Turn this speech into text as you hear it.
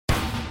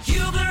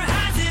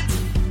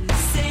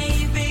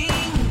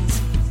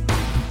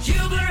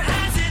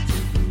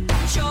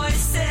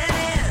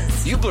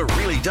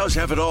does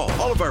have it all.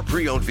 All of our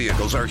pre-owned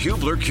vehicles are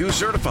Hubler Q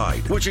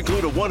certified, which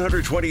include a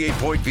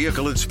 128-point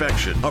vehicle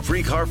inspection, a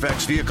free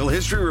Carfax vehicle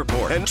history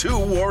report, and 2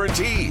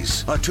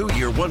 warranties. A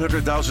 2-year,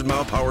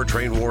 100,000-mile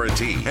powertrain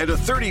warranty, and a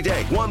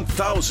 30-day,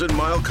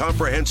 1,000-mile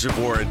comprehensive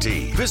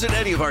warranty. Visit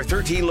any of our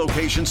 13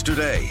 locations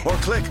today, or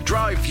click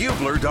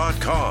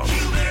drivehubler.com.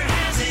 Hubler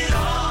has it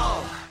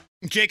all.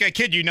 Jake, I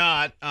kid you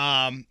not.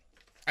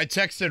 I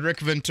texted Rick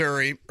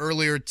Venturi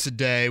earlier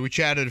today. We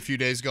chatted a few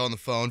days ago on the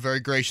phone. Very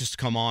gracious to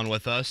come on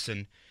with us.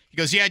 And he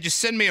goes, yeah, just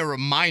send me a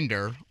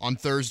reminder on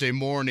Thursday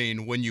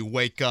morning when you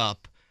wake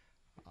up.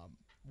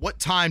 What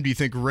time do you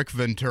think Rick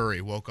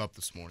Venturi woke up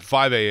this morning?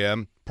 5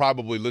 a.m.,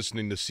 probably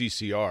listening to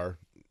CCR.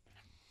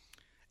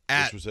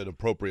 This was an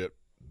appropriate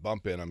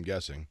bump in, I'm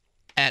guessing.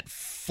 At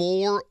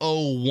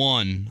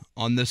 4:01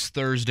 on this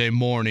Thursday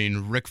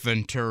morning, Rick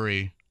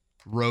Venturi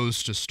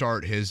rose to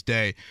start his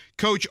day.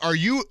 Coach, are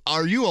you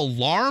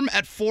alarm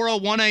at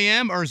 4:01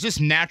 a.m. or is this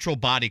natural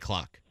body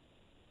clock?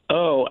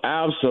 Oh,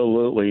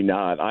 absolutely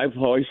not. I've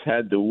always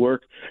had the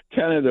work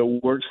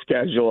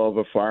schedule of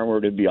a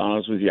farmer, to be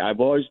honest with you. I've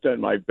always done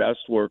my best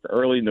work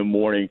early in the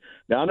morning.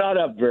 Now, I'm not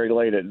up very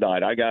late at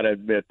night. I got to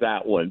admit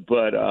that one.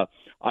 But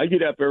I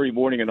get up every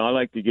morning, and I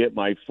like to get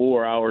my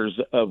 4 hours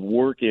of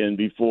work in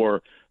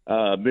before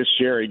Miss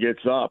Sherry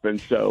gets up. And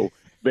so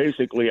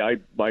basically,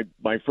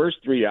 my first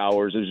 3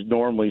 hours is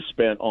normally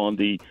spent on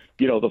the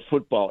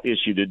football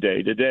issue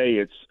today. Today,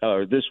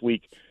 it's this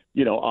week.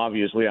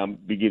 Obviously, I'm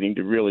beginning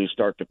to really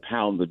start to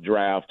pound the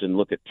draft and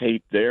look at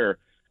tape there.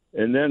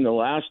 And then the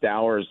last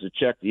hour is to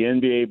check the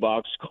NBA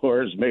box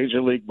scores,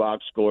 Major League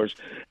box scores,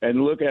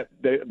 and look at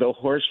the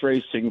horse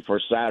racing for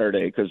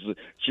Saturday, because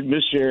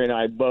Miss Sherry and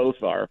I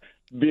both are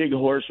big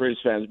horse race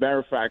fans. Matter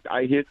of fact,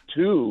 I hit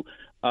 2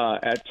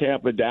 at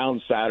Tampa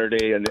Downs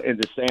Saturday in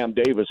the Sam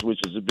Davis, which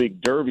is a big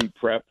Derby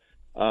prep.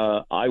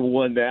 I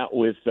won that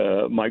with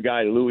my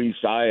guy Luis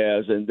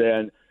Saez, and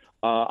then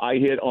I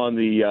hit on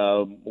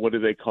the what do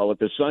they call it,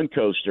 the Sun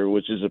Coaster,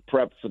 which is a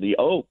prep for the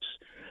Oaks.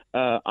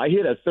 I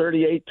hit a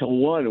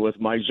 38-1 with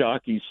my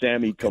jockey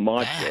Sammy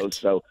Camacho.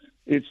 So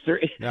it's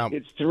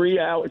 3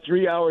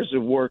 hours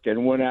of work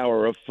and 1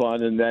 hour of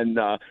fun, and then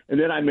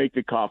I make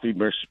the coffee,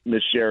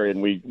 Miss Sherry,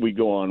 and we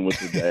go on with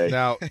the day.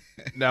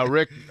 Now,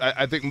 Rick,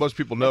 I think most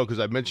people know, because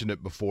I've mentioned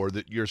it before,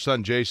 that your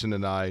son Jason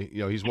and I,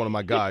 he's one of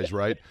my guys,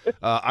 right?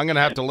 I'm going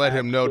to have to let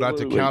him know not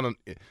to count on.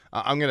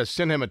 I'm going to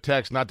send him a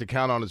text not to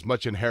count on as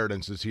much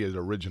inheritance as he had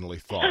originally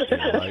thought.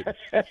 Right?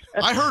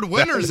 I heard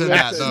winners in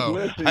that, though.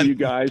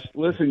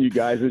 Listen, you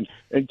guys,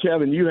 and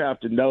Kevin, you have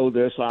to know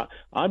this.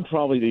 I'm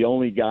probably the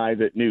only guy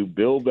that knew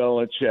Bill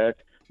Belichick,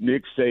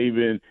 Nick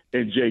Saban,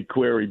 and Jay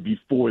Query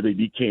before they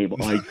became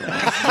icons.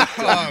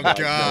 Oh,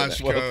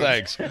 gosh, well,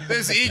 thanks.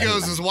 This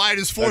ego's as wide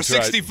as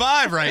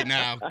 465 right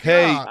now.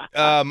 Hey,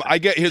 I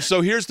get his.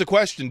 So here's the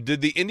question: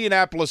 did the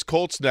Indianapolis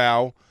Colts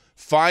now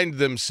find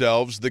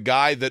themselves the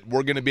guy that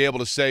we're going to be able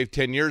to say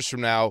 10 years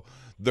from now?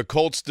 The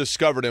Colts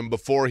discovered him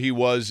before he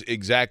was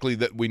exactly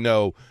that we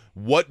know.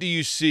 What do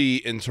you see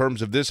in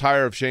terms of this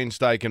hire of Shane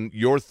Steichen?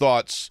 Your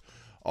thoughts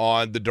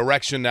on the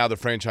direction now the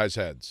franchise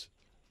heads?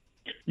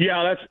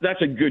 Yeah,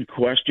 that's a good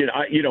question.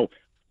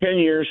 10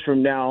 years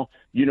from now,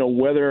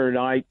 whether or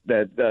not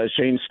that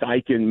Shane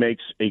Steichen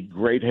makes a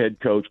great head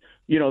coach,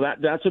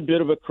 that's a bit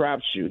of a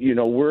crapshoot.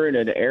 We're in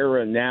an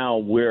era now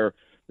where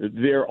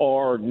there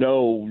are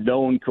no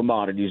known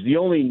commodities. The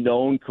only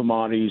known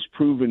commodities,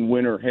 proven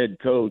winner head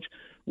coach,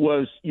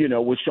 was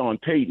Sean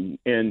Payton.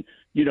 And,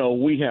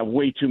 we have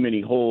way too many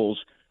holes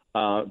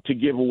to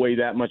give away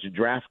that much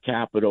draft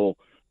capital,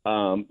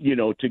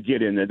 to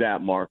get into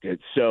that market.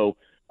 So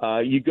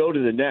you go to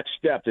the next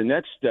step. The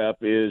next step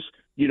is,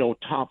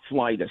 top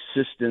flight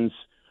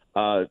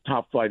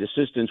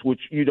assistants, which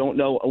you don't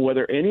know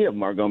whether any of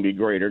them are going to be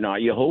great or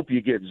not. You hope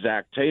you get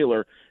Zach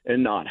Taylor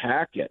and not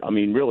Hackett. I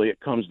mean, really, it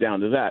comes down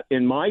to that.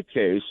 In my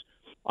case,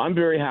 I'm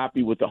very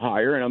happy with the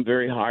hire, and I'm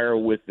very higher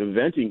with the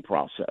venting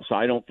process.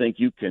 I don't think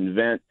you can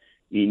vent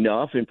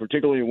enough, and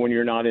particularly when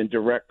you're not in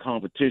direct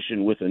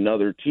competition with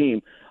another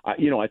team.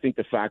 I think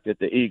the fact that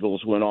the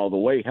Eagles went all the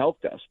way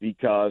helped us,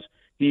 because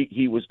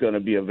he was going to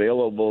be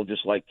available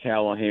just like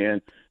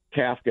Callahan.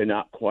 Kafka,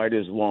 not quite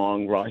as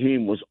long.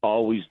 Raheem was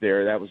always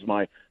there. That was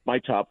my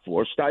top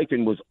 4.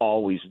 Steichen was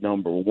always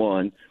number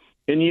 1.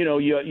 And,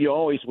 you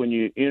always, when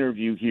you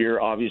interview here,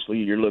 obviously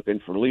you're looking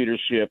for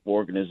leadership,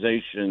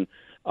 organization,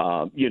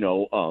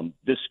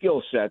 the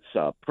skill sets,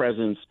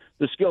 presence,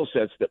 the skill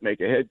sets that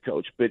make a head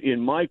coach. But in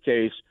my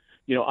case,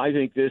 I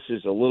think this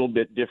is a little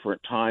bit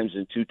different times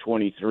in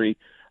 223.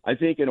 I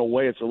think in a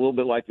way it's a little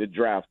bit like the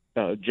draft,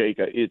 Jake.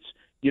 It's,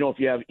 if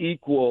you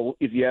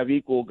have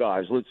equal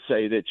guys, let's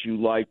say that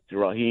you liked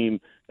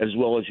Raheem as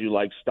well as you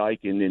like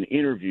Steichen in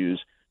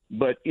interviews.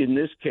 But in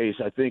this case,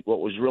 I think what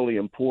was really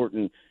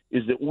important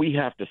is that we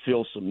have to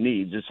fill some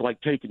needs. It's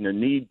like taking a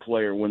need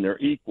player when they're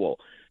equal.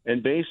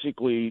 And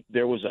basically,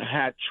 there was a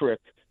hat trick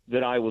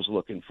that I was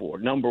looking for.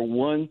 Number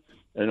 1,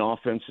 an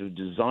offensive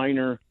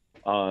designer.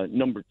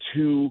 Number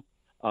 2,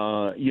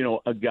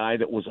 a guy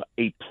that was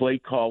a play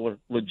caller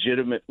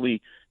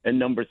legitimately, and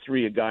number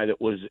three, a guy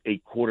that was a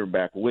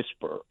quarterback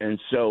whisperer. And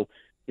so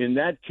in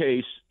that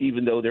case,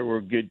 even though there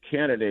were good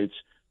candidates,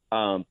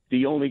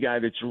 the only guy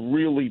that's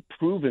really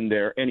proven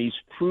there, and he's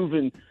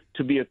proven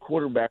to be a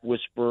quarterback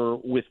whisperer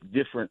with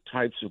different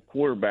types of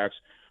quarterbacks,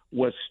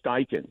 was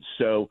Steichen.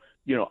 So,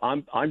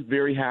 I'm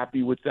very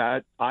happy with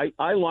that.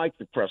 I like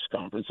the press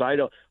conference. I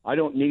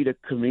don't need a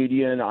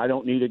comedian. I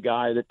don't need a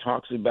guy that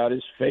talks about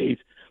his faith.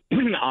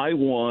 I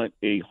want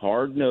a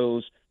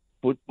hard-nosed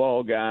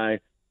football guy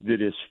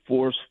that is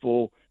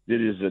forceful,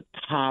 that is a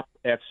top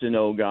X and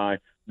O guy,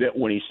 that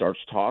when he starts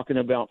talking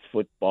about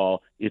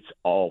football, it's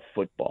all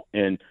football.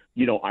 And,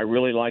 I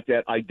really like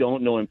that. I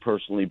don't know him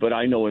personally, but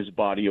I know his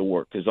body of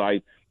work because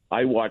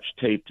I watch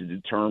tape to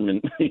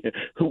determine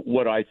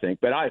what I think.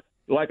 But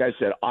like I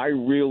said, I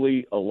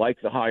really like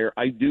the hire.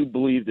 I do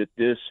believe that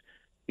this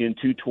in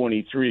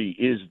 223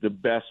 is the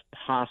best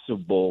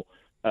possible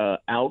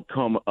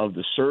outcome of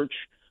the search.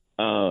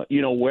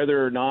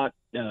 Whether or not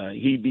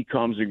he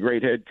becomes a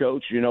great head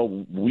coach,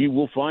 we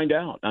will find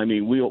out. I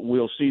mean,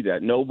 we'll see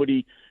that.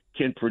 Nobody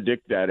can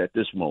predict that at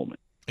this moment.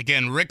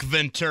 Again, Rick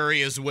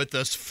Venturi is with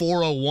us,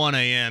 4:01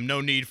 a.m.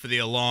 No need for the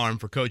alarm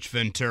for Coach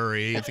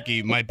Venturi. I think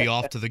he might be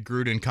off to the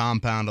Gruden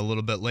compound a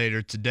little bit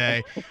later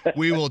today.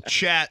 We will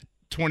chat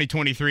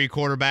 2023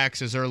 quarterbacks,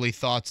 his early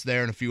thoughts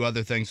there, and a few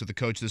other things with the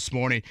coach this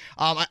morning.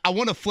 I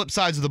want to flip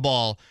sides of the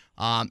ball.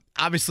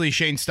 Obviously,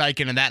 Shane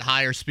Steichen and that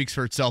hire speaks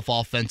for itself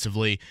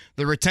offensively.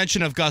 The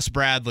retention of Gus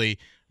Bradley,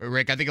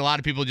 Rick, I think a lot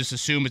of people just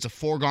assume it's a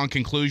foregone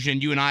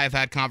conclusion. You and I have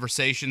had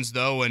conversations,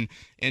 though, and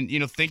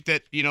think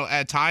that,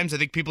 at times I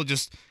think people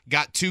just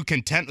got too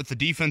content with the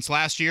defense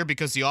last year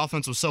because the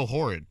offense was so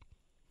horrid.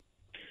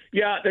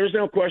 Yeah, there's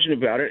no question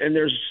about it, and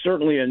there's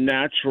certainly a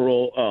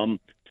natural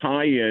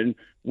tie-in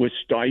with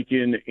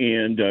Steichen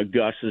and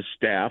Gus's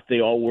staff. They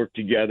all work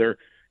together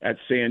at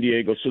San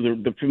Diego, so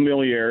the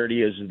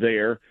familiarity is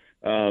there.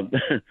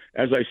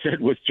 As I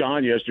said with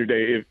John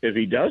yesterday, if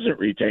he doesn't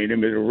retain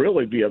him, it'll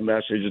really be a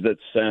message that's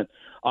sent.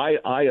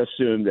 I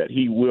assume that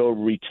he will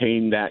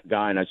retain that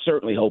guy, and I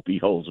certainly hope he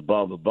holds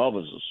Bubba.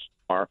 Bubba's a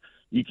star.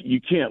 You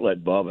can't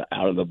let Bubba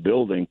out of the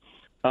building.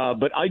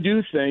 But I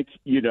do think,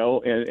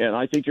 and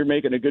I think you're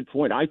making a good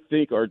point. I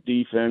think our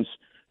defense,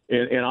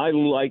 and I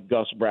like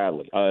Gus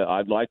Bradley.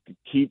 I'd like to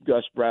keep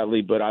Gus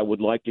Bradley, but I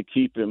would like to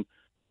keep him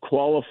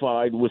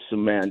qualified with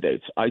some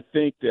mandates. I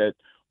think that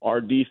our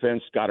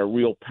defense got a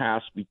real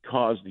pass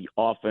because the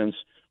offense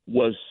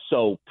was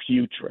so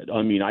putrid.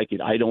 I mean, I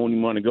don't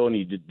even want to go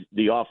into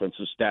the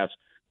offensive stats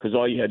because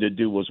all you had to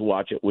do was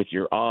watch it with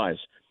your eyes.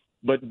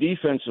 But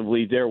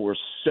defensively, there were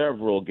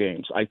several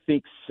games, I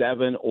think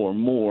 7 or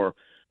more,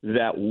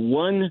 that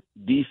one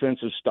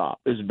defensive stop,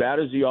 as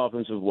bad as the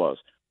offensive was,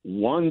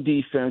 one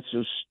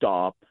defensive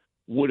stop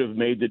would have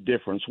made the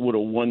difference, would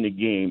have won the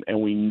game,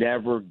 and we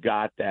never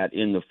got that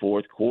in the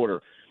fourth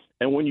quarter.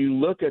 And when you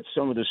look at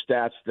some of the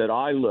stats that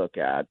I look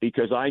at,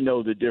 because I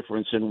know the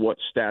difference in what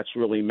stats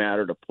really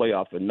matter to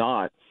playoff and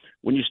not,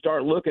 when you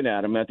start looking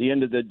at them, at the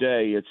end of the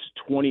day, it's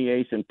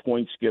 28th in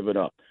points given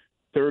up,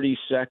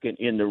 32nd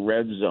in the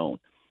red zone,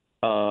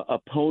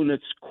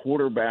 opponent's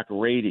quarterback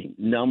rating,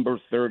 number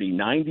 30,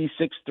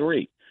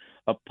 96.3.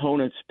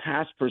 Opponent's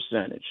pass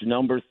percentage,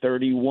 number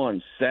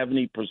 31,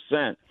 70%.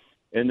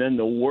 And then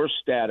the worst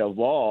stat of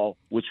all,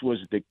 which was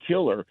the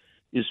killer,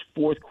 is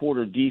fourth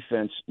quarter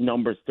defense,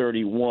 number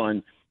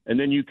 31. And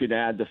then you could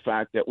add the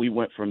fact that we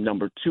went from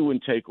number 2 in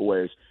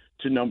takeaways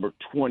to number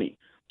 20.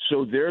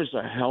 So there's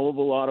a hell of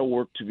a lot of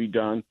work to be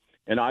done.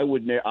 And I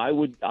would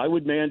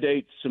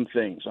mandate some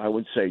things. I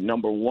would say,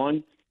 number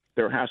 1,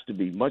 there has to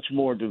be much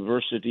more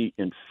diversity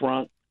in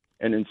front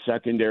and in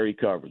secondary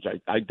coverage.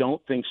 I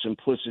don't think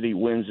simplicity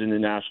wins in the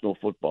National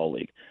Football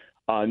League.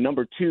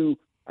 Number 2,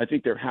 I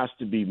think there has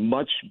to be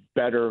much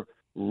better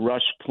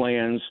rush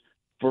plans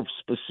for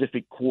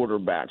specific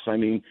quarterbacks. I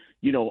mean,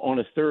 on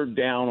a third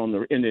down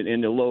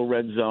in the low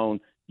red zone,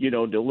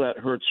 to let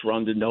Hurts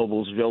run to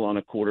Noblesville on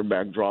a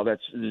quarterback draw,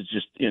 that's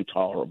just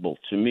intolerable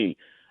to me.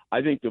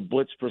 I think the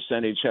blitz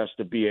percentage has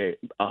to be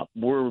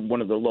we're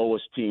one of the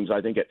lowest teams,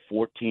 I think, at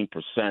 14%.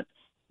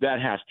 That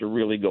has to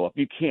really go up.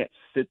 You can't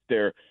sit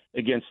there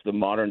against the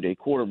modern-day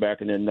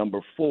quarterback. And then number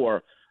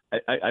 4,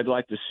 I'd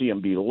like to see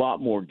him be a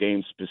lot more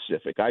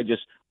game-specific.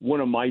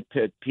 One of my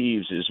pet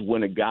peeves is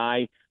when a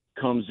guy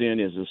comes in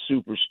as a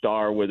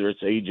superstar, whether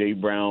it's A.J.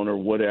 Brown or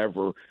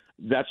whatever,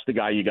 that's the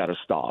guy you got to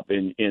stop.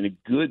 And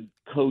good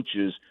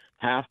coaches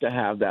have to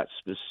have that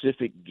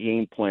specific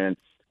game plan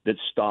that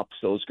stops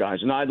those guys.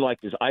 And I'd like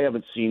to – I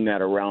haven't seen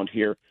that around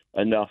here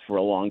enough for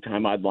a long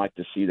time. I'd like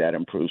to see that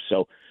improve.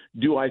 So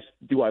do I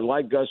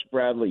like Gus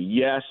Bradley?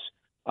 Yes.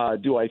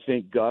 Do I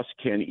think Gus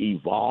can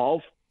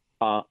evolve?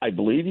 I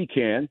believe he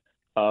can.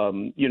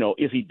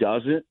 If he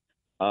doesn't,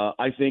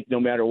 I think no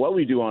matter what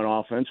we do on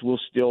offense, we'll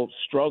still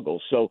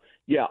struggle. So,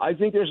 yeah, I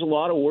think there's a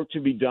lot of work to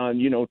be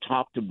done,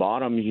 top to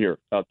bottom here,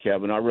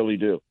 Kevin. I really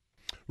do.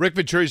 Rick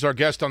Venturi is our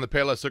guest on the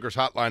Payless Liquors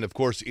Hotline. Of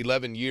course,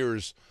 11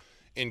 years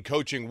in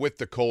coaching with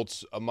the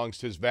Colts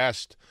amongst his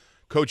vast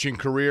coaching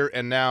career,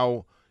 and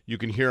now You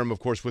can hear him, of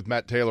course, with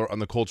Matt Taylor on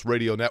the Colts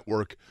Radio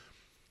Network.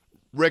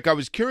 Rick, I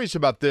was curious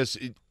about this.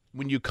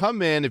 When you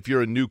come in, if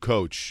you're a new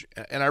coach,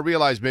 and I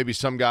realize maybe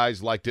some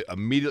guys like to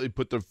immediately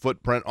put their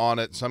footprint on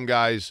it. Some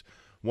guys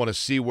want to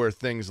see where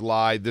things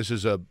lie. This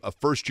is a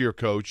first-year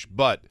coach.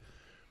 But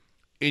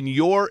in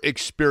your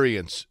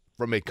experience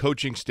from a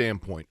coaching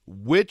standpoint,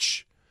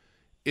 which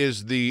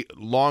is the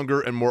longer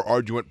and more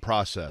arduous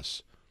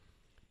process?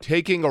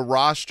 Taking a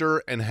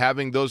roster and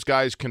having those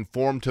guys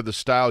conform to the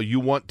style you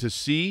want to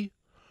see,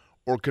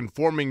 or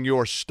conforming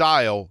your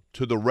style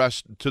to the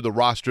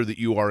roster that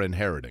you are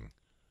inheriting?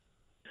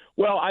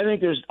 Well, I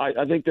think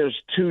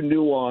there's two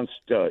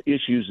nuanced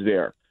issues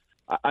there.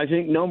 I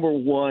think number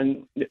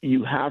one,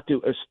 you have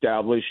to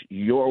establish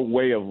your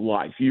way of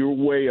life, your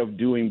way of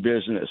doing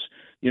business.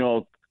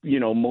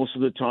 Most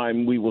of the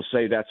time we will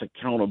say that's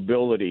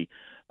accountability.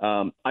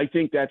 I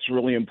think that's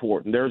really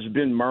important. There's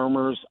been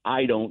murmurs.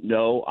 I don't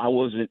know. I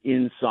wasn't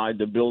inside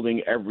the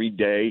building every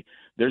day.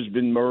 There's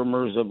been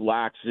murmurs of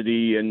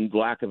laxity and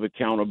lack of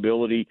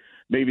accountability.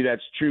 Maybe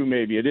that's true.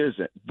 Maybe it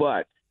isn't.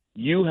 But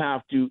you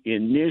have to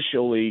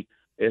initially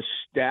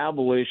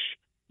establish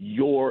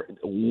your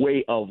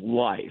way of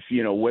life,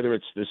 whether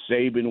it's the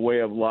Saban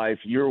way of life,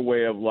 your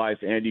way of life,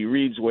 Andy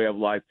Reid's way of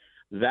life,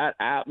 that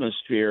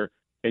atmosphere,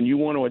 and you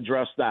want to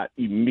address that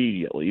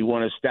immediately. You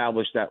want to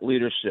establish that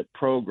leadership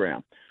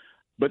program.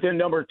 But then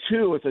number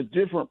two, it's a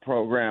different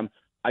program.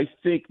 I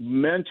think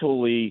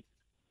mentally,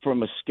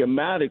 from a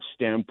schematic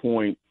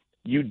standpoint,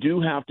 you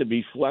do have to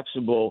be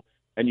flexible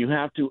and you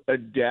have to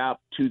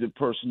adapt to the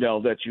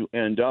personnel that you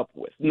end up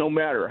with. No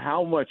matter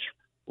how much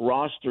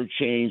roster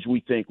change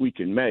we think we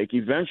can make,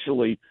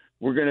 eventually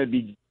we're going to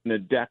be in a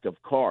deck of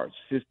cards,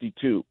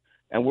 52,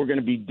 and we're going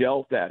to be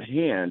dealt that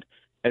hand,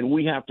 and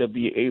we have to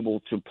be able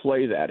to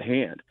play that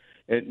hand.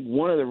 And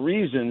one of the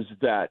reasons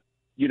that,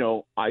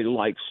 I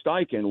like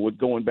Steichen,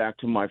 going back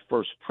to my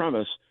first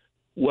premise,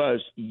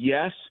 was,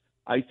 yes,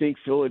 I think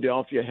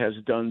Philadelphia has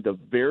done the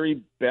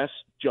very best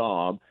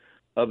job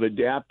of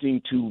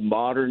adapting to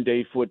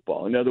modern-day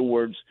football. In other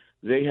words,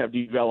 they have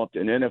developed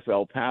an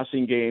NFL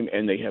passing game,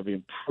 and they have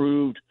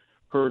improved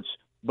Hurts,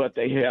 but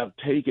they have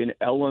taken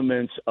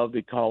elements of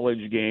the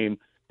college game,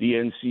 the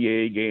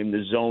NCAA game,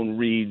 the zone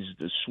reads,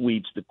 the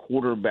sweeps, the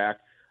quarterback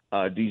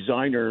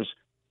designers,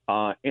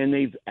 and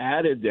they've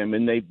added them,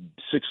 and they've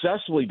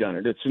successfully done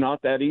it. It's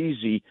not that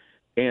easy,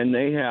 and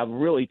they have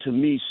really, to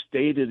me,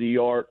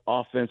 state-of-the-art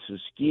offensive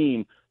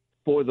scheme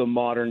for the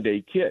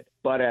modern-day kid.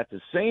 But at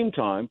the same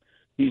time,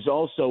 he's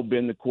also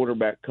been the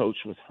quarterback coach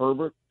with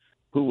Herbert,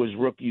 who was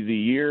Rookie of the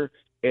Year.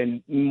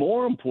 And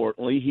more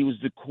importantly, he was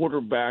the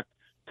quarterback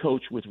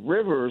coach with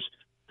Rivers,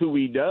 who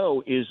we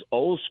know is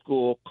old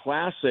school,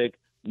 classic,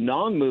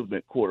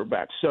 non-movement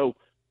quarterback. So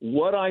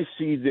what I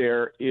see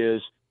there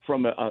is,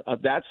 from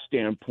that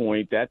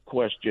standpoint, that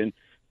question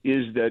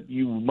is that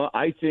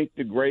I think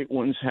the great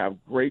ones have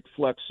great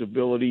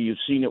flexibility. You've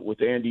seen it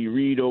with Andy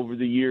Reid over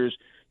the years.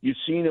 You've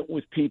seen it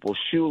with people.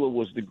 Shula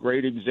was the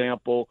great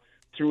example.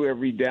 Threw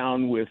every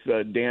down with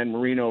Dan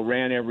Marino,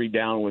 ran every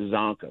down with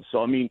Zonka.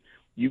 So,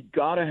 you've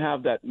got to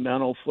have that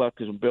mental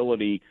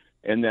flexibility,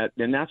 and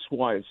that's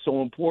why it's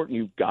so important.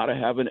 You've got to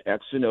have an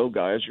X and O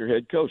guy as your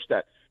head coach.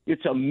 That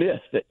it's a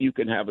myth that you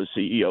can have a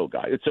CEO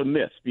guy. It's a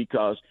myth,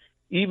 because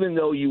even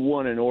though you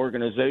want an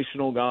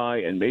organizational guy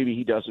and maybe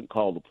he doesn't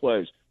call the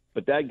plays,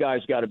 but that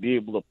guy's got to be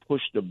able to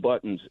push the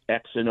buttons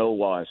X and O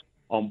wise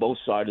on both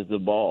sides of the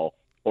ball,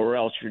 or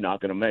else you're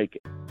not going to make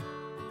it.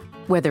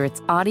 Whether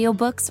it's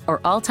audiobooks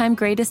or all-time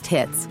greatest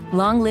hits,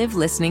 long live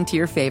listening to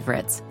your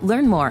favorites.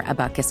 Learn more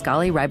about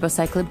Kisqali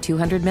Ribociclib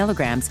 200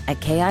 milligrams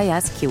at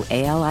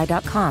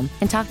KISQALI.com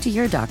and talk to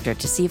your doctor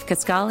to see if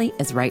Kisqali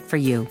is right for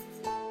you.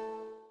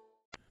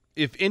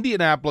 If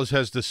Indianapolis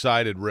has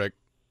decided, Rick,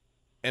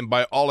 and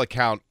by all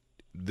account,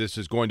 this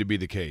is going to be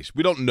the case.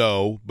 We don't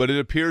know, but it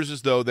appears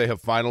as though they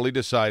have finally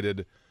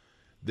decided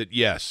that,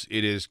 yes,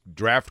 it is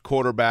draft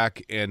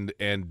quarterback and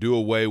do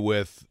away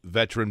with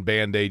veteran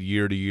Band-Aid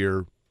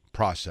year-to-year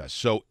process.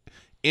 So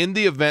in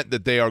the event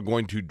that they are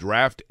going to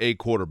draft a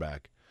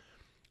quarterback,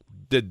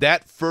 did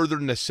that further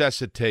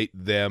necessitate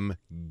them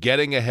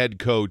getting a head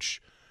coach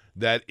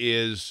that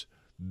is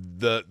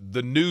the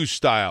new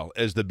style,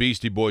 as the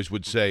Beastie Boys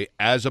would say,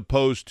 as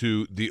opposed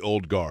to the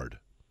old guard?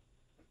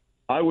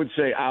 I would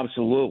say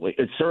absolutely.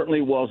 It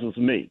certainly was with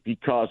me,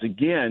 because,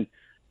 again,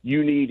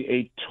 you need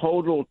a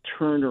total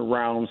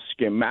turnaround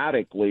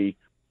schematically,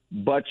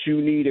 but you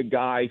need a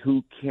guy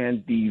who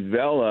can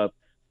develop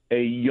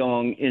a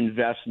young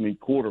investment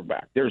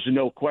quarterback. There's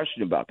no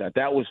question about that.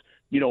 That was,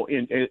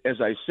 as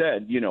I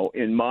said,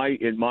 in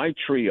my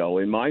trio,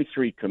 in my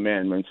three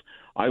commandments,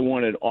 I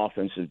wanted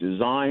offensive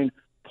design,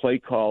 play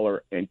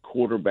caller, and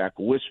quarterback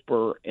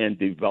whisperer and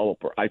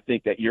developer. I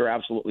think that you're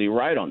absolutely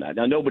right on that.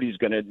 Now, nobody's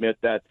going to admit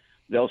that.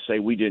 They'll say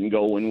we didn't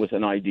go in with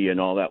an idea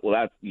and all that. Well,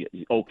 that's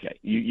okay.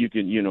 You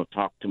can,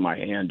 talk to my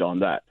hand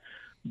on that.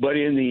 But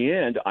in the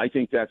end, I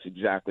think that's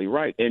exactly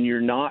right. And you're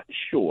not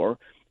sure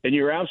And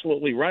you're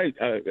absolutely right,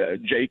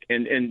 Jake.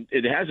 And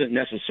it hasn't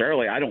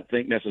necessarily, I don't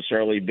think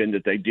necessarily been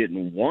that they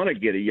didn't want to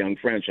get a young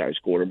franchise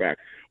quarterback.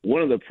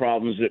 One of the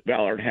problems that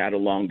Ballard had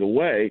along the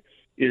way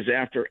is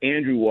after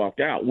Andrew walked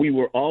out, we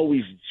were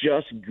always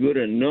just good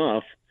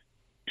enough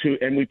to,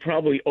 and we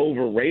probably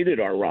overrated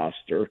our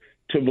roster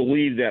to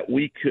believe that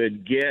we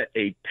could get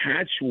a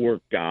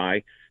patchwork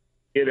guy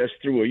get us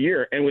through a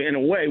year. And in a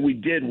way, we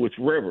did with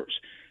Rivers.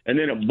 And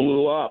then it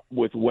blew up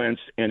with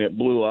Wentz and it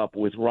blew up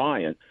with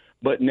Ryan.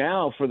 But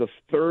now for the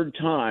third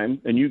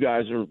time, and you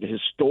guys are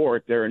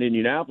historic there in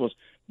Indianapolis,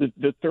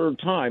 the third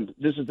time,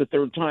 this is the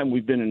third time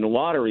we've been in the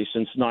lottery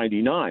since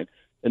 99.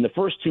 And the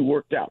first two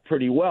worked out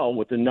pretty well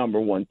with the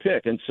number one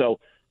pick. And so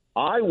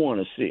I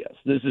want to see us.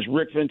 This is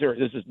Rick Venturi.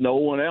 This is no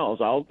one else.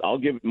 I'll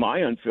give it my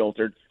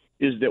unfiltered,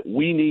 is that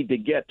we need to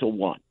get to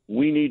one.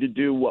 We need to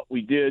do what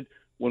we did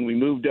when we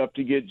moved up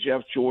to get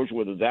Jeff George.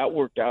 Whether that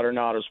worked out or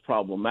not is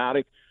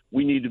problematic.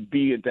 We need to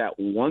be at that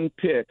one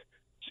pick.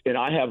 And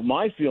I have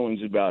my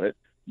feelings about it,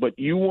 but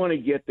you want to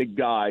get the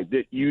guy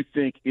that you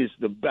think is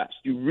the best.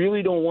 You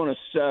really don't want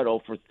to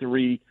settle for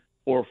 3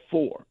 or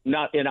 4.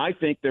 And I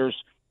think there's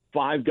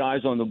 5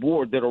 guys on the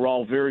board that are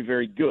all very,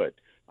 very good.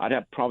 I'd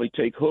have to probably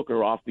take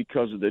Hooker off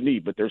because of the knee,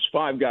 but there's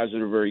 5 guys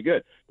that are very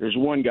good. There's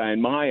one guy,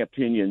 in my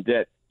opinion,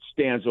 that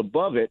stands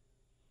above it.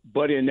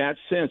 But in that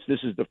sense, this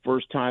is the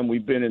first time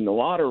we've been in the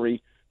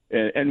lottery,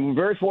 and we're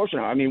very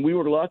fortunate. I mean, we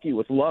were lucky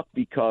with luck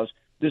because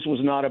this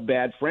was not a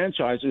bad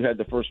franchise who had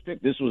the first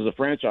pick. This was a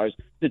franchise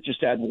that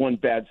just had one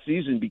bad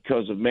season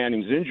because of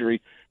Manning's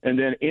injury and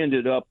then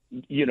ended up,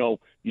 you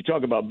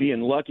talk about being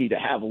lucky to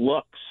have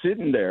luck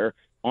sitting there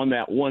on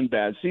that one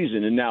bad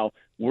season. And now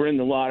we're in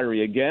the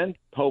lottery again,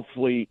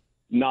 hopefully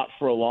not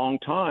for a long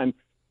time.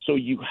 So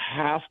you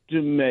have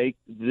to make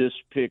this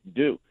pick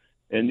do.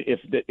 And if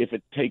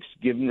it takes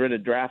getting rid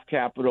of draft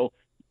capital,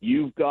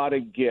 you've got to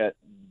get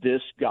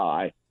this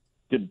guy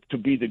to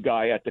be the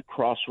guy at the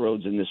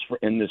crossroads in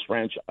this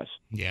franchise.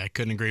 Yeah, I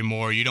couldn't agree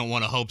more. You don't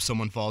want to hope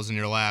someone falls in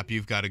your lap.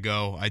 You've got to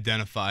go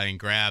identify and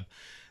grab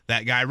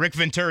that guy. Rick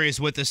Venturi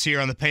is with us here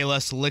on the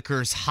Payless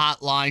Liquors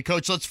hotline.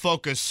 Coach, let's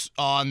focus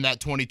on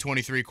that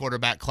 2023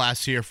 quarterback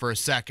class here for a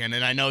second.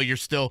 And I know you're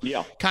still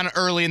kind of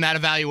early in that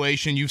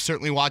evaluation. You've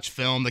certainly watched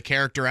film, the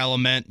character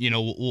element,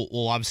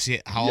 we'll obviously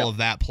see how all of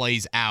that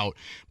plays out.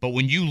 But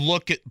when you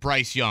look at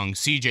Bryce Young,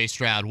 C.J.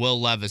 Stroud, Will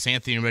Levis,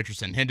 Anthony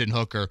Richardson, Hendon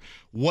Hooker,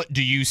 what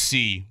do you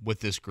see with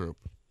this group?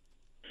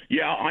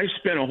 Yeah, I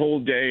spent a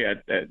whole day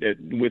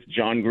with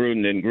John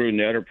Gruden and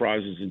Gruden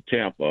Enterprises in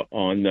Tampa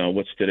on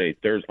what's today?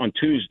 On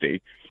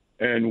Tuesday,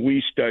 and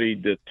we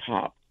studied the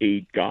top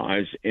 8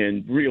 guys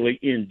and really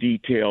in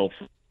detail,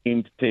 from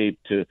game tape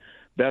to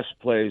best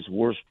plays,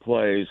 worst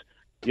plays,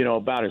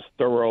 about as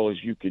thorough as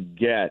you could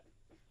get.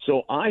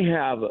 So I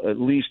have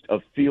at least a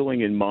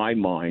feeling in my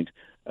mind,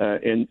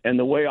 and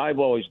the way I've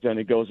always done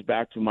it goes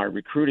back to my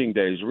recruiting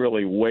days,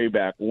 really way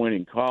back when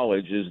in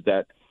college, is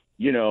that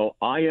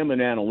I am an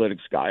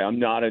analytics guy. I'm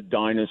not a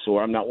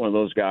dinosaur. I'm not one of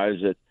those guys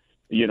that,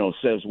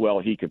 says, well,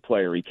 he could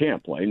play or he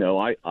can't play. No,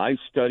 I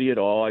study it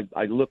all.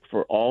 I look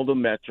for all the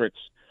metrics.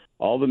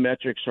 All the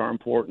metrics are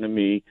important to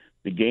me.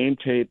 The game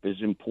tape is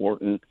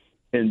important.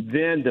 And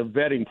then the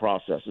vetting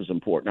process is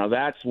important. Now,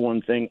 that's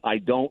one thing I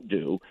don't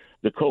do.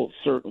 The Colts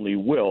certainly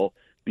will,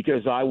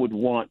 because I would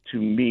want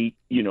to meet,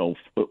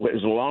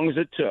 as long as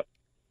it took,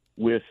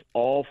 with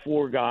all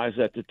 4 guys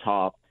at the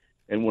top.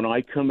 And when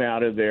I come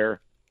out of there,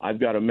 I've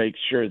got to make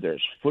sure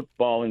there's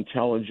football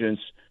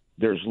intelligence,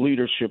 there's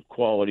leadership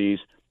qualities.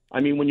 I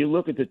mean, when you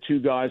look at the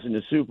 2 guys in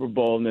the Super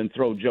Bowl and then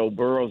throw Joe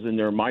Burrows in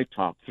there, my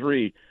top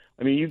 3,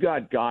 I mean, you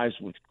got guys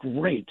with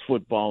great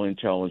football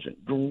intelligence,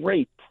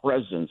 great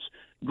presence,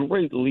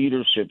 great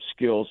leadership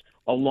skills,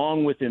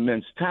 along with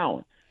immense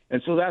talent.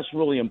 And so that's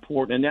really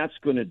important, and that's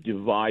going to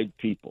divide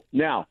people.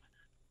 Now,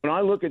 when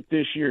I look at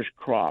this year's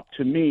crop,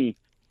 to me,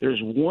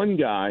 there's one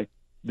guy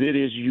that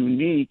is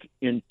unique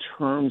in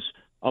terms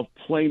of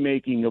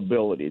playmaking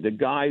ability, the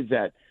guy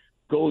that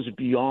goes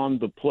beyond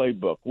the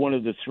playbook. One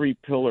of the 3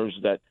 pillars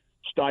that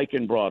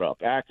Steichen brought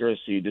up: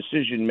 accuracy,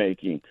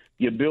 decision-making,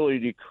 the ability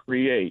to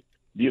create,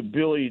 the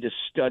ability to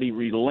study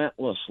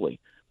relentlessly.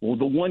 Well,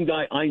 the one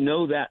guy I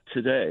know that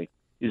today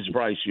is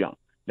Bryce Young.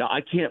 Now, I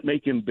can't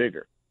make him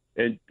bigger.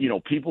 And,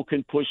 people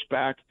can push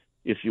back.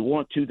 If you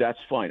want to, that's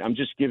fine. I'm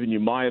just giving you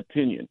my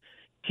opinion.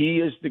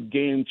 He is the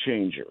game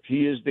changer.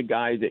 He is the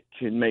guy that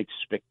can make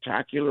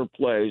spectacular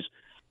plays.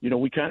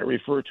 We kind of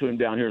refer to him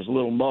down here as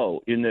Little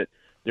Mo, in that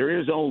there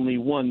is only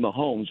one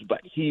Mahomes,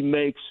 but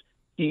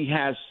he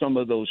has some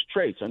of those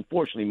traits.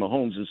 Unfortunately,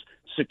 Mahomes is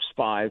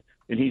 6'5",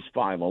 and he's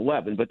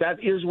 5'11", but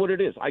that is what it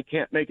is. I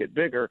can't make it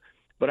bigger,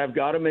 but I've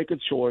got to make a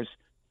choice.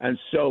 And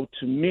so,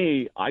 to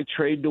me, I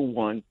trade to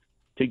 1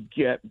 to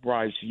get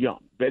Bryce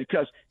Young.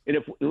 Because,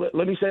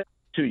 let me say it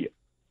to you,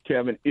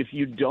 Kevin, if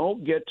you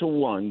don't get to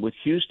 1 with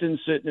Houston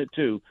sitting at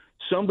 2,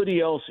 somebody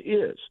else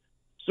is.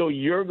 So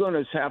you're going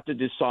to have to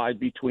decide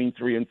between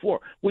 3 and 4,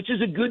 which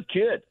is a good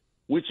kid,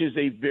 which is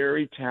a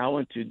very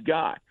talented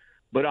guy.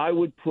 But I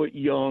would put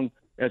Young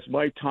as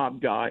my top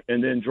guy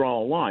and then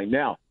draw a line.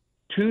 Now,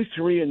 2,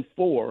 3, and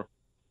 4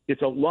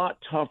 it's a lot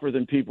tougher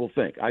than people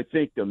think. I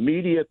think the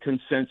media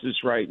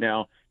consensus right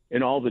now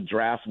and all the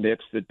draft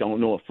nicks that don't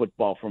know a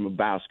football from a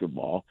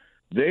basketball,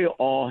 they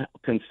all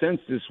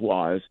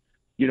consensus-wise,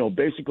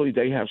 basically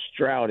they have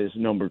Stroud as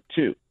number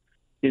 2.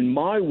 In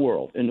my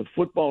world, in the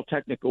football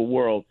technical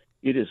world,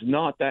 it is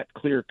not that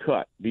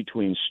clear-cut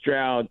between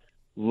Stroud,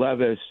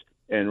 Levis,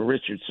 and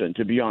Richardson,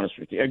 to be honest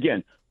with you.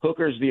 Again,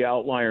 Hooker's the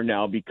outlier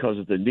now because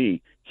of the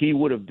knee. He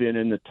would have been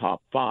in the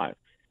top 5.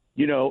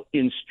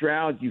 In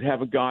Stroud, you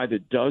have a guy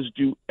that does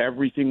do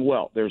everything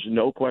well. There's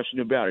no question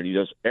about it. He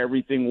does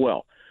everything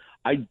well.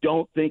 I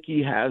don't think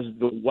he has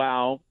the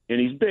wow, and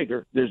he's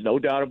bigger. There's no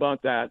doubt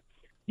about that.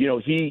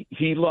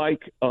 He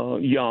like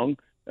Young,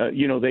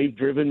 they've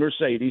driven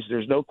Mercedes.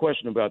 There's no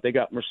question about it. They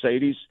got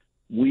Mercedes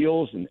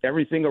wheels and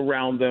everything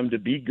around them to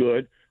be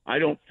good. I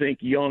don't think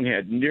Young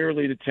had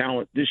nearly the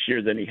talent this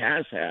year than he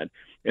has had,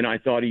 and I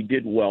thought he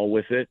did well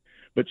with it.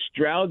 But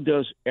Stroud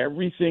does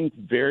everything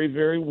very,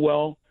 very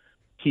well.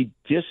 He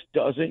just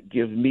doesn't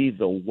give me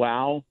the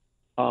wow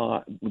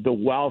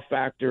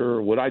factor,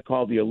 or what I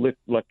call the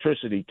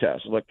electricity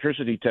test.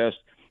 Electricity test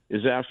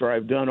is after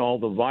I've done all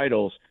the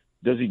vitals.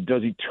 Does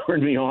he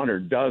turn me on or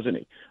doesn't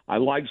he? I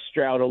like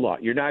Stroud a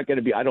lot. You're not going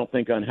to be, I don't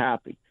think,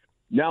 unhappy.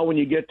 Now, when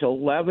you get to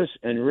Levis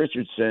and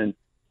Richardson,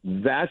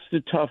 that's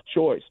the tough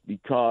choice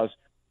because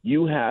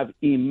you have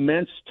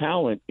immense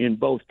talent in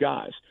both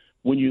guys.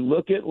 When you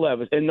look at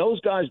Levis, and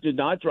those guys did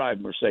not drive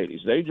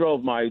Mercedes. They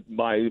drove my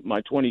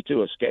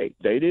 22 Escape.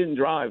 They didn't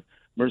drive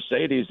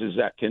Mercedes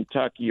at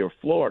Kentucky or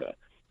Florida.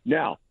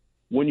 Now,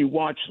 when you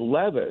watch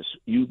Levis,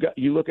 you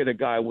look at a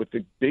guy with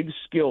a big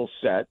skill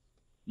set.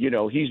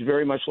 He's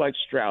very much like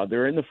Stroud.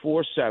 They're in the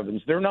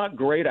 4.7s. They're not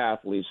great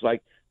athletes.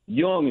 Like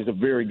Young is a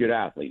very good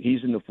athlete.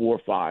 He's in the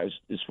 4.5s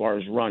as far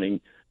as running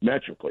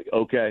metrically,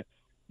 okay?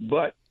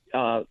 But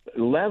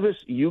Levis,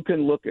 you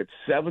can look at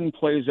 7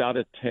 plays out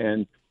of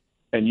 10,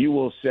 and you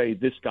will say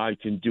this guy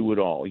can do it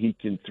all. He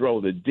can throw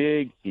the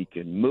dig. He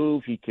can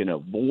move. He can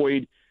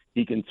avoid.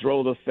 He can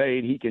throw the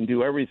fade. He can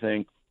do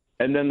everything.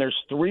 And then there's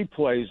 3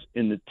 plays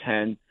in the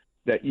 10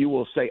 that you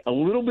will say, a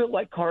little bit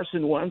like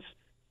Carson Wentz,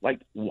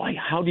 like, why?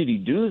 How did he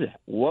do that?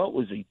 What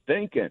was he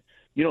thinking?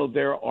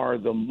 There are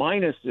the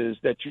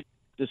minuses that you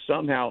have to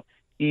somehow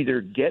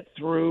either get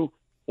through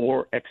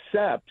or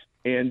accept.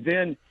 And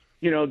then,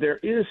 there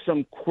is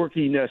some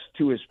quirkiness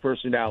to his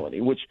personality,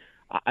 which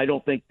I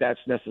don't think that's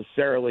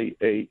necessarily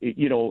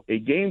a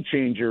game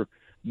changer.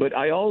 But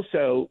I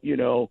also, I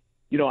don't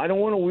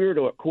want a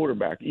weirdo at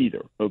quarterback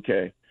either.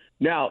 Okay.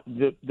 Now,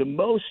 the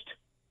most,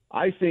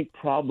 I think,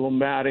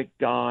 problematic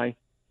guy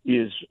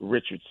is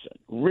Richardson.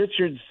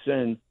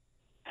 Richardson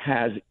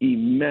has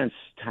immense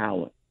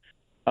talent.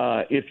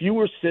 If you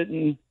were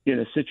sitting in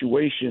a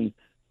situation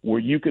where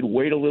you could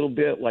wait a little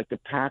bit like the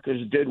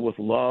Packers did with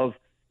Love,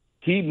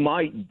 he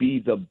might be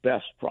the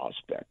best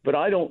prospect. But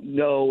I don't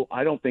know.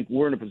 I don't think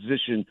we're in a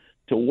position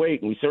to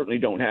wait, and we certainly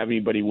don't have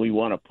anybody we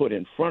want to put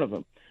in front of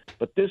him.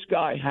 But this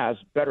guy has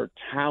better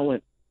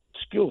talent,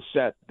 skill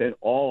set than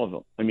all of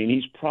them. I mean,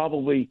 he's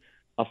probably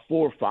a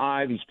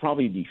 4.5. He's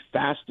probably the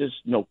fastest,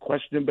 no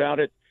question about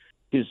it.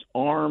 His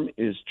arm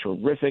is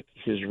terrific.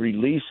 His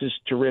release is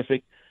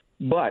terrific.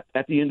 But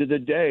at the end of the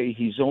day,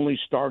 he's only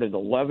started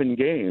 11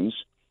 games,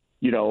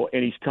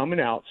 and he's coming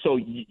out. So,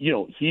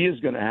 he is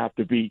going to have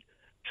to be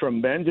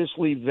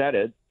tremendously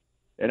vetted.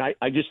 And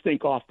I just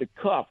think off the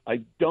cuff,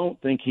 I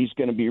don't think he's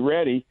going to be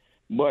ready.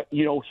 But,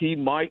 he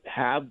might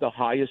have the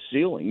highest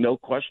ceiling, no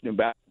question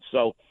about it.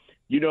 So,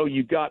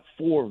 you got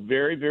 4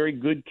 very, very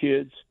good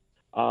kids.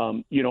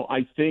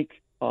 I think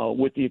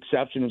with the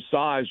exception of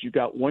size, you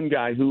got one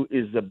guy who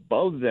is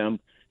above them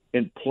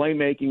in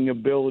playmaking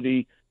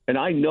ability. And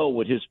I know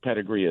what his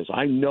pedigree is.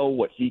 I know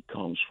what he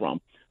comes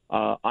from.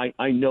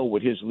 I know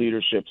what his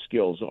leadership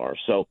skills are.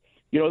 So,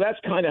 that's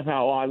kind of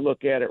how I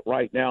look at it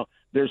right now.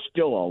 There's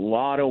still a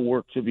lot of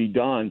work to be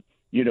done,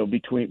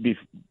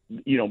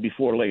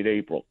 before late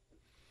April.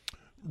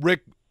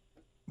 Rick,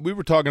 we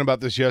were talking about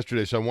this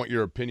yesterday, so I want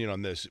your opinion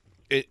on this.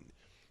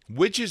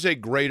 Which is a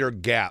greater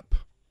gap,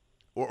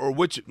 or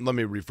which? Let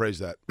me rephrase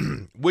that.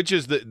 Which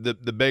is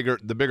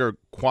the bigger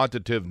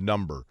quantitative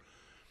number?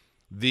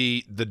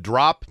 The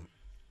drop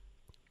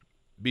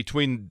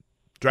between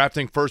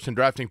drafting first and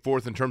drafting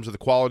fourth in terms of the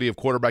quality of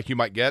quarterback you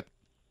might get,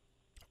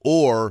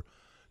 or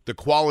the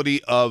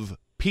quality of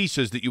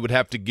pieces that you would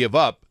have to give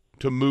up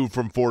to move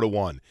from 4 to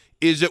 1.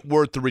 Is it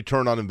worth the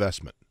return on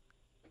investment?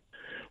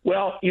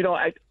 Well,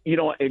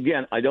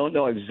 again, I don't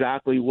know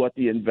exactly what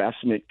the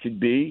investment could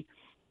be.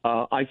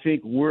 I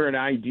think we're an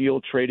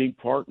ideal trading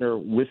partner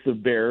with the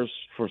Bears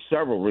for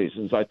several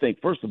reasons. I think,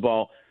 first of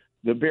all,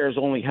 the Bears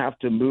only have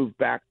to move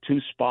back 2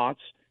 spots,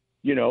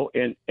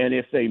 and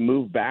if they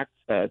move back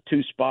 2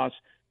 spots,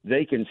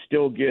 they can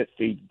still get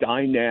a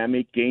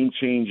dynamic,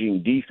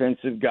 game-changing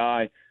defensive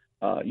guy,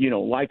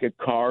 like a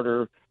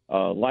Carter,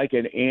 like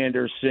an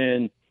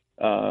Anderson,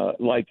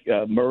 like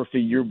Murphy,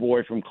 your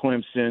boy from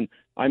Clemson.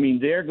 I mean,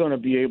 they're going to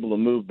be able to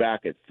move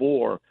back at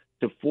 4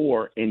 to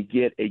 4 and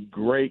get a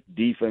great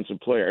defensive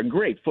player, a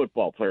great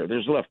football player.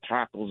 There's left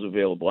tackles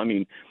available. I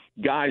mean,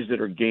 guys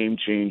that are game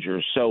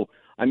changers. So,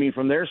 I mean,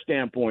 from their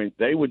standpoint,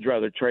 they would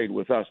rather trade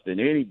with us than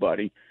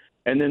anybody.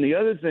 And then the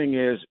other thing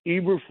is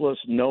Eberflus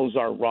knows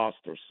our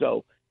roster,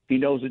 so he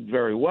knows it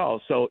very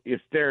well. So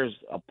if there's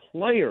a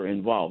player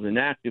involved, an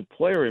active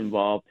player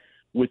involved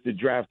with the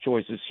draft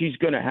choices, he's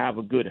going to have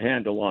a good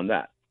handle on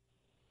that.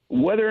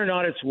 Whether or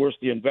not it's worth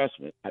the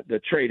investment, the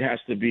trade has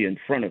to be in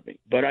front of me.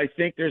 But I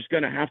think there's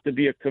going to have to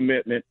be a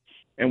commitment,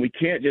 and we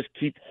can't just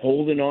keep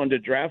holding on to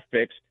draft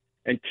picks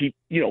and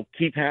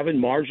keep having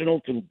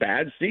marginal to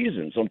bad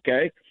seasons,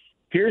 okay?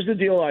 Here's the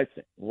deal, I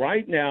think.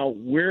 Right now,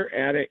 we're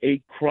at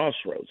a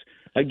crossroads.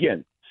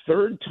 Again,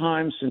 third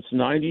time since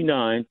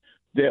 99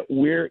 that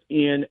we're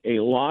in a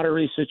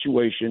lottery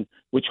situation,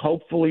 which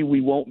hopefully we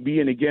won't be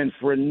in again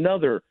for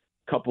another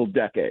couple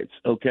decades,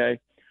 okay?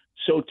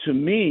 So to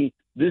me,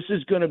 this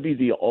is going to be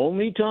the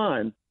only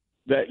time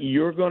that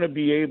you're going to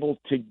be able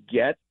to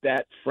get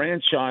that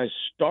franchise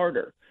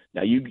starter.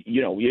 Now,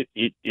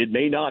 it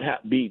may not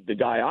be the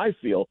guy I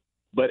feel,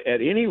 but at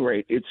any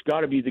rate, it's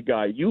got to be the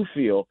guy you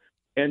feel.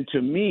 And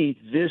to me,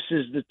 this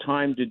is the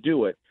time to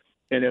do it.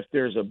 And if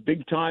there's a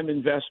big-time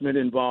investment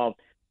involved,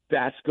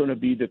 that's going to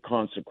be the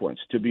consequence,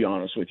 to be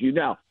honest with you.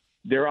 Now,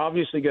 they're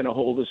obviously going to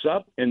hold us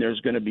up, and there's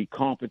going to be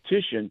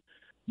competition.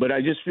 But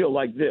I just feel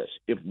like this.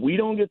 If we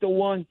don't get the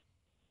one,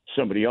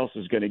 somebody else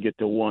is going to get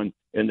the one,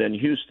 and then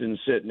Houston's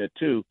sitting at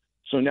 2.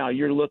 So now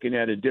you're looking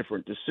at a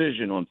different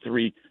decision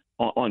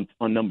on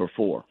number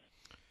 4.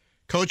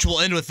 Coach, we'll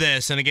end with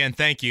this. And again,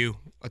 thank you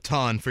a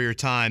ton for your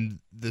time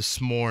this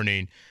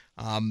morning.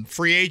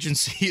 Free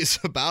agency is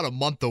about a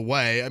month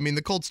away. I mean,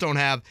 the Colts don't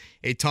have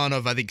a ton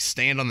of, I think,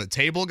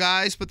 stand-on-the-table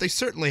guys, but they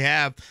certainly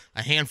have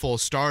a handful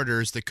of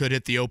starters that could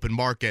hit the open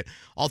market.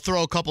 I'll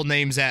throw a couple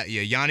names at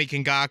you. Yannick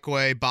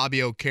Ngakoue, Bobby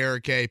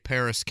Okereke,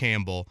 Paris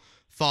Campbell.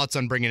 Thoughts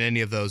on bringing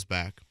any of those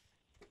back?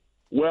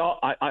 Well,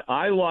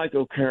 I like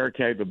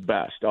Okereke the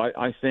best.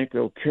 I think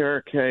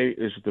Okereke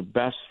is the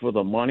best for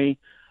the money.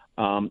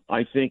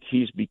 I think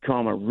he's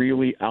become a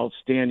really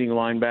outstanding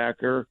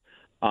linebacker.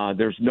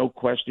 There's no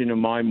question in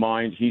my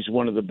mind he's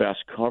one of the best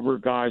cover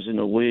guys in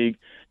the league.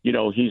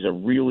 He's a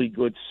really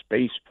good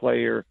space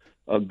player,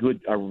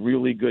 a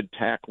really good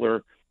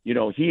tackler.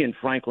 He and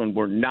Franklin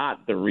were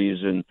not the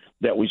reason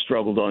that we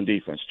struggled on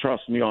defense.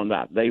 Trust me on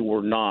that. They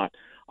were not.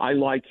 I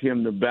like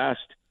him the best.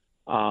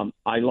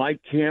 I like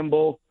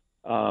Campbell.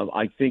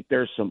 I think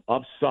there's some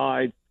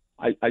upside.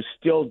 I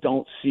still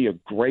don't see a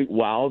great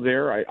wow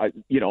there. I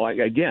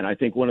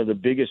think one of the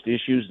biggest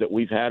issues that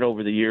we've had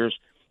over the years,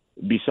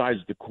 besides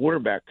the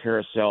quarterback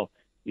carousel,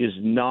 is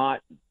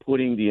not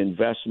putting the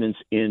investments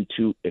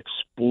into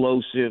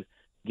explosive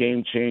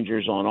game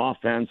changers on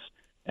offense.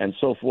 And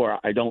so far,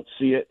 I don't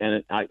see it,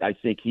 and I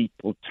think he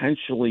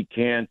potentially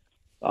can,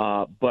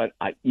 but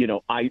I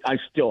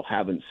still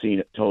haven't seen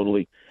it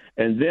totally.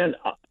 And then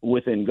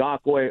with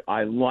Ngakoue,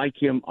 I like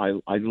him. I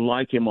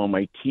like him on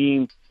my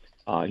team.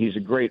 He's a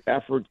great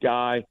effort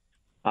guy.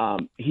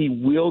 He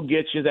will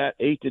get you that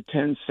 8 to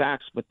 10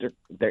 sacks, but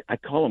I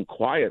call them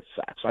quiet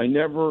sacks. I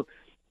never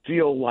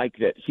feel like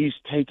that he's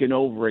taken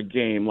over a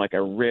game like a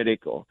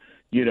Riddick or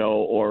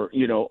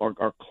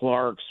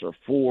Clark's or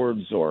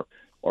Ford's or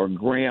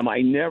Graham.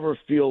 I never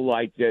feel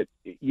like that.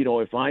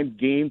 If I'm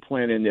game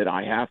planning, that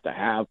I have to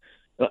have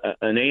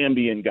an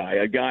ambient guy,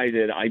 a guy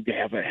that I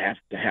have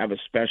to have a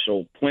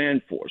special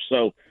plan for.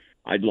 So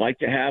I'd like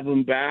to have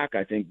him back.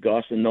 I think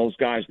Gus and those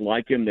guys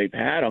like him. They've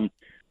had him.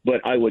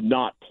 But I would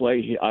not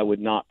pay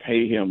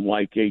him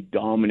like a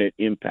dominant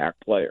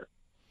impact player.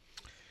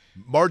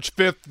 March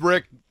 5th,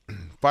 Rick,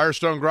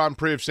 Firestone Grand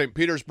Prix of St.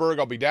 Petersburg.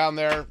 I'll be down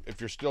there if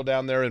you're still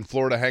down there in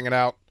Florida hanging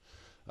out.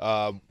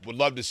 Would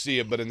love to see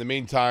it, but in the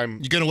meantime,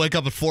 you're going to wake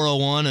up at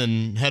 4:01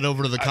 and head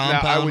over to the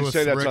compound. I would with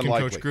say that's Rick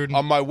unlikely. And Coach Gruden?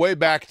 On my way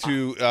back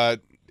to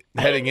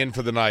heading in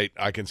for the night,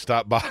 I can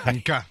stop by.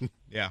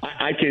 Yeah,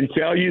 I can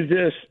tell you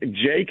this: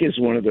 Jake is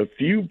one of the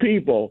few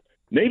people,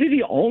 maybe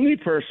the only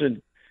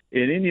person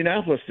in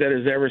Indianapolis that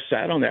has ever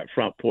sat on that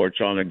front porch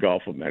on the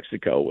Gulf of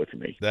Mexico with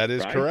me. That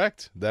is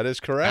correct. That is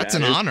correct. That's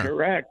an honor.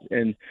 Correct.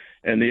 And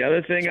the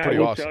other thing I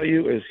will tell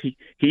you is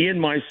he and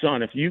my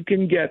son, if you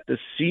can get the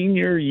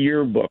senior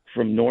yearbook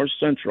from North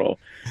Central,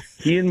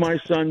 he and my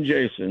son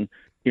Jason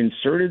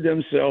inserted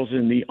themselves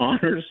in the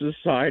Honor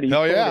Society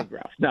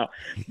photographs. Now,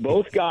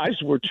 both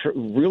guys were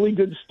really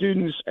good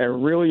students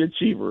and really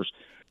achievers.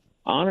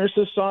 Honor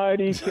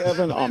Society,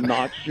 Kevin, I'm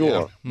not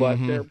sure, but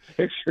their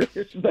picture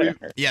is there.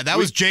 Yeah, that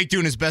was Jake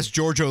doing his best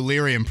George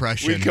O'Leary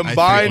impression. We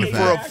combined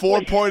for a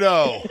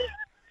 4.0.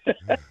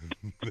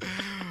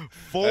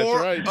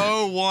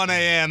 4:01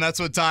 a.m. That's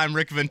what time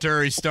Rick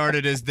Venturi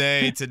started his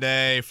day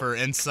today for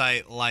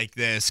insight like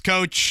this.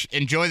 Coach,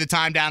 enjoy the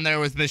time down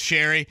there with Miss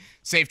Sherry.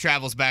 Safe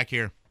travels back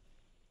here.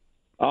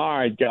 All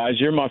right, guys,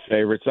 you're my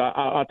favorites.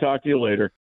 I'll talk to you later.